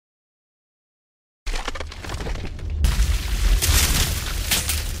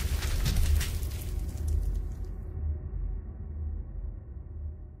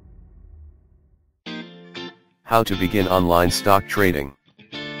How to begin online stock trading.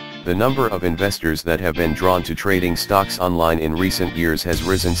 The number of investors that have been drawn to trading stocks online in recent years has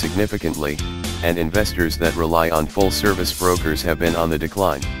risen significantly, and investors that rely on full-service brokers have been on the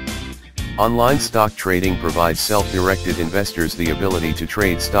decline. Online stock trading provides self-directed investors the ability to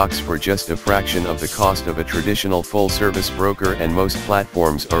trade stocks for just a fraction of the cost of a traditional full-service broker, and most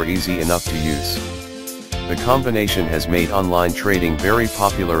platforms are easy enough to use. The combination has made online trading very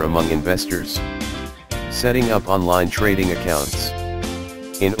popular among investors. Setting up online trading accounts.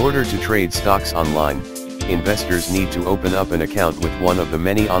 In order to trade stocks online, investors need to open up an account with one of the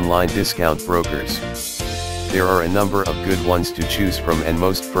many online discount brokers. There are a number of good ones to choose from, and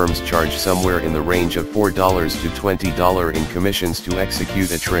most firms charge somewhere in the range of $4 to $20 in commissions to execute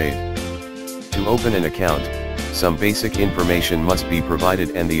a trade. To open an account, some basic information must be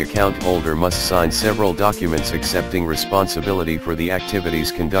provided, and the account holder must sign several documents accepting responsibility for the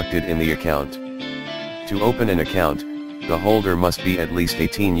activities conducted in the account. To open an account, the holder must be at least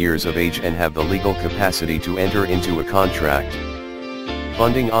 18 years of age and have the legal capacity to enter into a contract.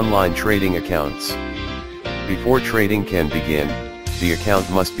 Funding online trading accounts. Before trading can begin, the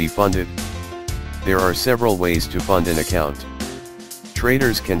account must be funded. There are several ways to fund an account.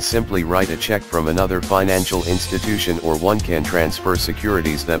 Traders can simply write a check from another financial institution, or one can transfer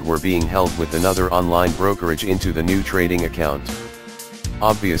securities that were being held with another online brokerage into the new trading account.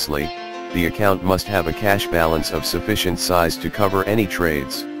 Obviously, the account must have a cash balance of sufficient size to cover any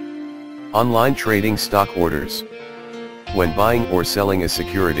trades. Online trading stock orders. When buying or selling a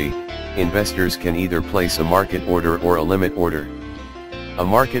security, investors can either place a market order or a limit order. A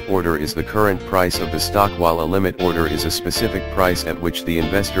market order is the current price of the stock, while a limit order is a specific price at which the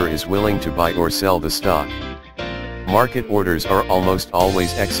investor is willing to buy or sell the stock. Market orders are almost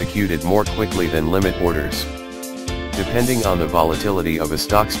always executed more quickly than limit orders. Depending on the volatility of a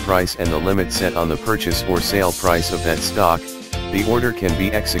stock's price and the limit set on the purchase or sale price of that stock, the order can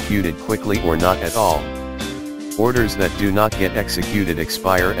be executed quickly or not at all. Orders that do not get executed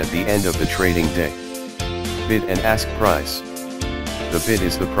expire at the end of the trading day. Bid and ask price. The bid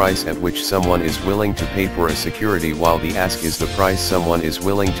is the price at which someone is willing to pay for a security, while the ask is the price someone is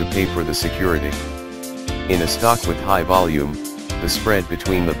willing to pay for the security. In a stock with high volume, the spread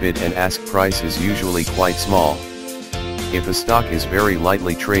between the bid and ask price is usually quite small. If a stock is very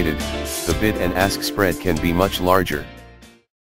lightly traded, the bid and ask spread can be much larger.